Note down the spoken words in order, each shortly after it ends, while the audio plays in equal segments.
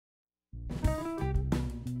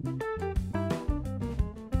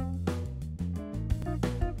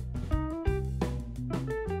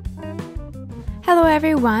Hello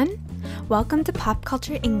everyone! Welcome to Pop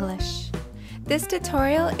Culture English. This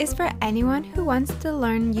tutorial is for anyone who wants to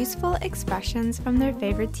learn useful expressions from their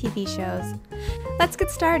favorite TV shows. Let's get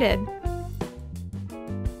started!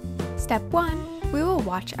 Step 1. We will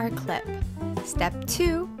watch our clip. Step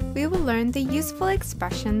 2. We will learn the useful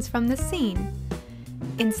expressions from the scene.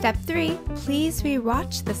 In Step 3, please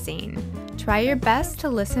rewatch the scene. Try your best to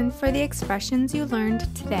listen for the expressions you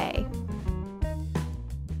learned today.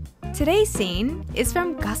 Today's scene is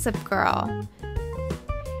from Gossip Girl.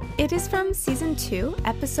 It is from Season 2,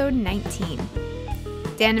 Episode 19.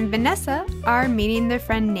 Dan and Vanessa are meeting their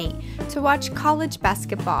friend Nate to watch college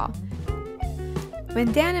basketball.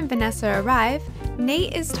 When Dan and Vanessa arrive,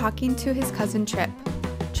 Nate is talking to his cousin Trip.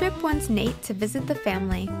 Trip wants Nate to visit the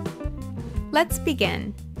family. Let's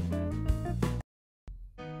begin.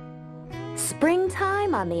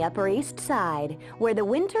 Springtime on the Upper East Side, where the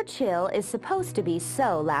winter chill is supposed to be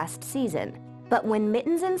so last season. But when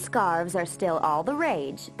mittens and scarves are still all the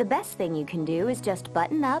rage, the best thing you can do is just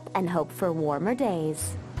button up and hope for warmer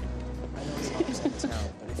days.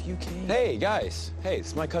 Hey, guys. Hey, this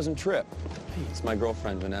is my cousin Trip. Hey, it's my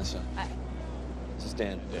girlfriend, Vanessa. Hi. This is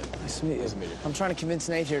Dan. Nice to meet you. I'm trying to convince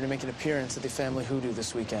Nate here to make an appearance at the family hoodoo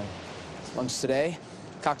this weekend. Lunch today,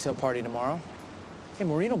 cocktail party tomorrow. Hey,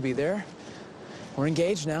 Maureen will be there. We're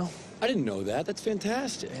engaged now. I didn't know that. That's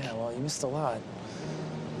fantastic. Yeah, well, you missed a lot.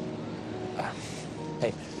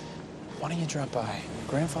 Hey, why don't you drop by?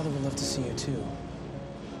 Grandfather would love to see you, too.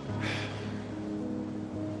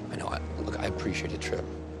 I know. Look, I appreciate it, Trip.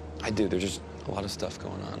 I do. There's just a lot of stuff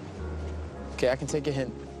going on. Okay, I can take a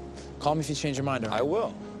hint. Call me if you change your mind, all right? I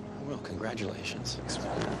will. I will. Congratulations. Thanks,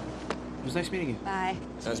 man. It was nice meeting you. Bye.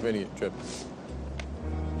 Nice meeting you, Trip.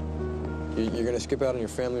 You're gonna skip out on your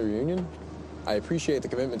family reunion? I appreciate the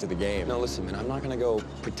commitment to the game. No, listen, man. I'm not going to go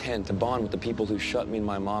pretend to bond with the people who shut me and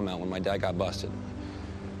my mom out when my dad got busted.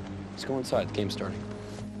 Let's go inside. The game's starting.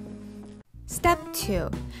 Step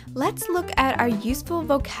 2. Let's look at our useful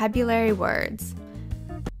vocabulary words.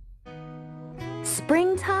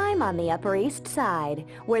 Springtime on the Upper East Side,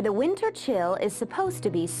 where the winter chill is supposed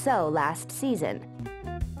to be so last season.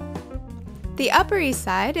 The Upper East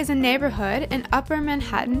Side is a neighborhood in Upper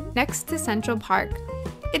Manhattan next to Central Park.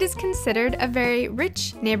 It is considered a very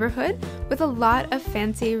rich neighborhood with a lot of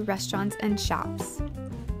fancy restaurants and shops.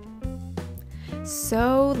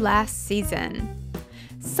 So last season.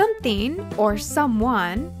 Something or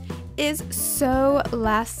someone is so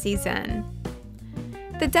last season.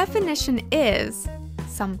 The definition is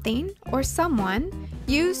something or someone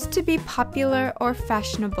used to be popular or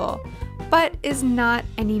fashionable, but is not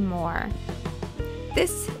anymore.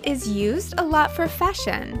 This is used a lot for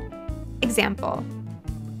fashion. Example: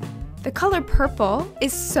 the color purple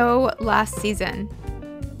is so last season.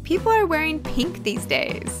 People are wearing pink these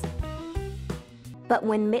days. But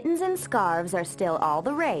when mittens and scarves are still all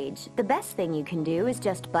the rage, the best thing you can do is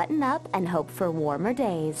just button up and hope for warmer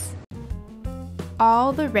days.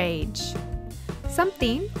 All the rage.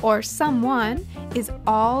 Something or someone is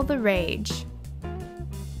all the rage.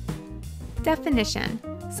 Definition: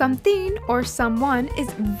 something or someone is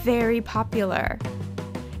very popular.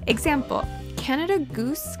 Example: Canada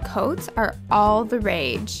Goose coats are all the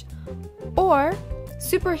rage. Or,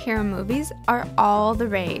 superhero movies are all the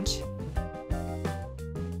rage.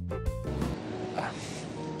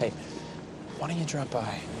 Hey, why don't you drop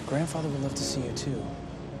by? Grandfather would love to see you, too.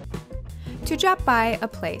 To drop by a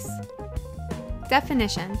place.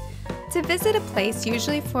 Definition: to visit a place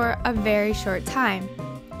usually for a very short time.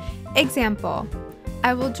 Example: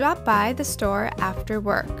 I will drop by the store after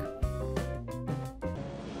work.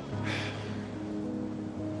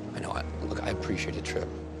 Look, I appreciate it, Trip.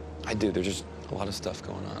 I do. There's just a lot of stuff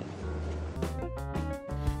going on.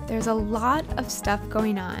 There's a lot of stuff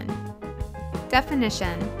going on.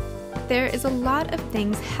 Definition: there is a lot of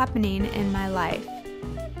things happening in my life.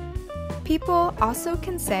 People also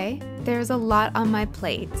can say, there's a lot on my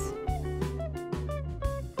plate.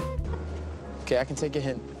 Okay, I can take a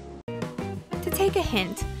hint. To take a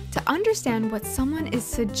hint, to understand what someone is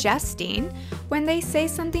suggesting when they say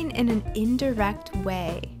something in an indirect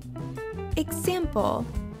way. Example: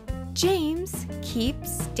 James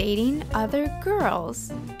keeps dating other girls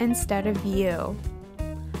instead of you.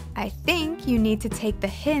 I think you need to take the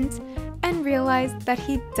hint and realize that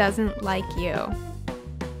he doesn't like you.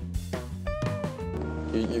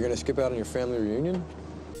 You're gonna skip out on your family reunion?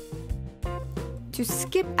 To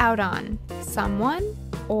skip out on someone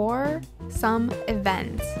or some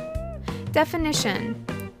event. Definition: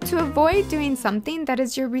 to avoid doing something that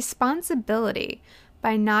is your responsibility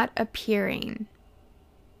by not appearing.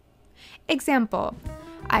 Example: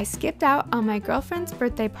 I skipped out on my girlfriend's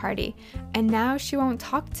birthday party, and now she won't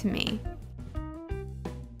talk to me.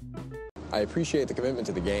 I appreciate the commitment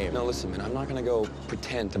to the game. No, listen, man, I'm not gonna go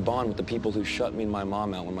pretend to bond with the people who shut me and my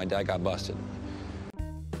mom out when my dad got busted.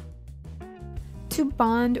 To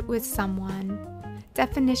bond with someone.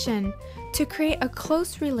 Definition: to create a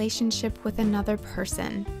close relationship with another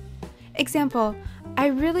person. Example: I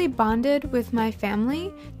really bonded with my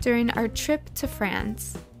family during our trip to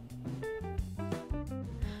France.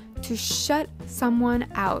 To shut someone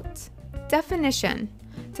out. Definition: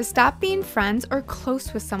 to stop being friends or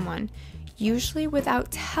close with someone, usually without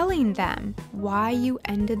telling them why you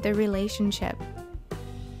ended the relationship.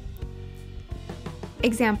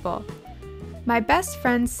 Example: my best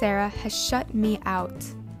friend Sarah has shut me out.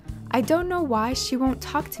 I don't know why she won't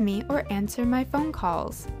talk to me or answer my phone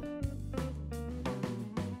calls.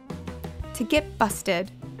 To get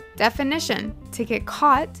busted. Definition: to get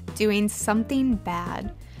caught doing something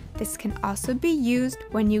bad. This can also be used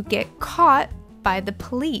when you get caught by the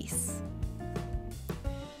police.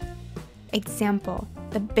 Example: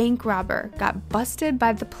 the bank robber got busted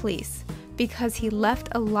by the police because he left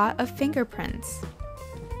a lot of fingerprints.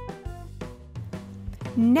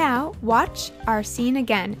 Now watch our scene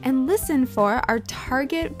again and listen for our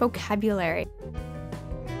target vocabulary.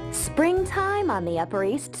 Springtime on the Upper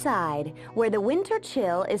East Side, where the winter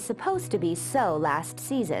chill is supposed to be so last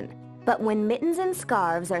season. But when mittens and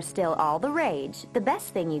scarves are still all the rage, the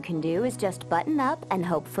best thing you can do is just button up and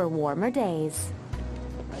hope for warmer days.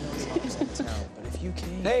 I know the mom's in town, but if you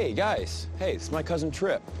came... Hey, guys. Hey, it's my cousin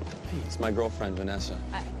Trip. Hey, it's my girlfriend, Vanessa.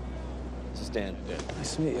 Hi. This is Dan.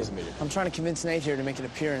 Nice to meet you. Nice to meet you. I'm trying to convince Nate here to make an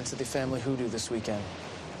appearance at the family hoodoo this weekend.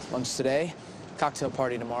 Lunch today, cocktail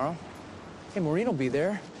party tomorrow. Hey, Maureen will be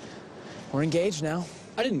there. We're engaged now.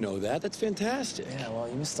 I didn't know that. That's fantastic. Yeah, well,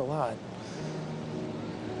 you missed a lot.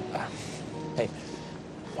 Hey,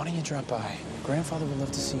 why don't you drop by? Grandfather would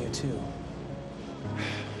love to see you, too.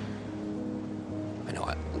 I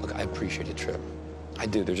know. Look, I appreciate the trip. I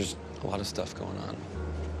do. There's just a lot of stuff going on.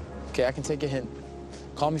 Okay, I can take a hint.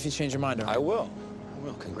 Call me if you change your mind, all right? I will. I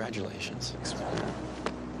will. Congratulations. Thanks, man.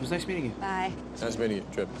 It was nice meeting you. Bye. Nice meeting you,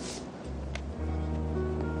 Trip.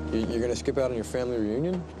 You're gonna skip out on your family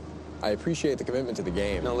reunion? I appreciate the commitment to the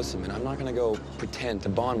game. No, listen, man, I'm not gonna go pretend to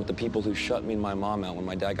bond with the people who shut me and my mom out when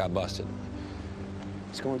my dad got busted.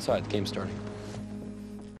 Let's go inside. The game's starting.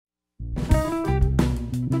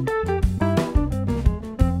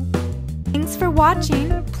 Thanks for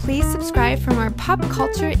watching. Please subscribe for more pop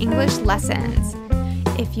culture English lessons.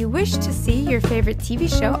 If you wish to see your favorite TV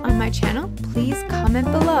show on my channel, please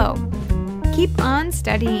comment below. Keep on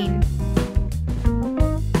studying.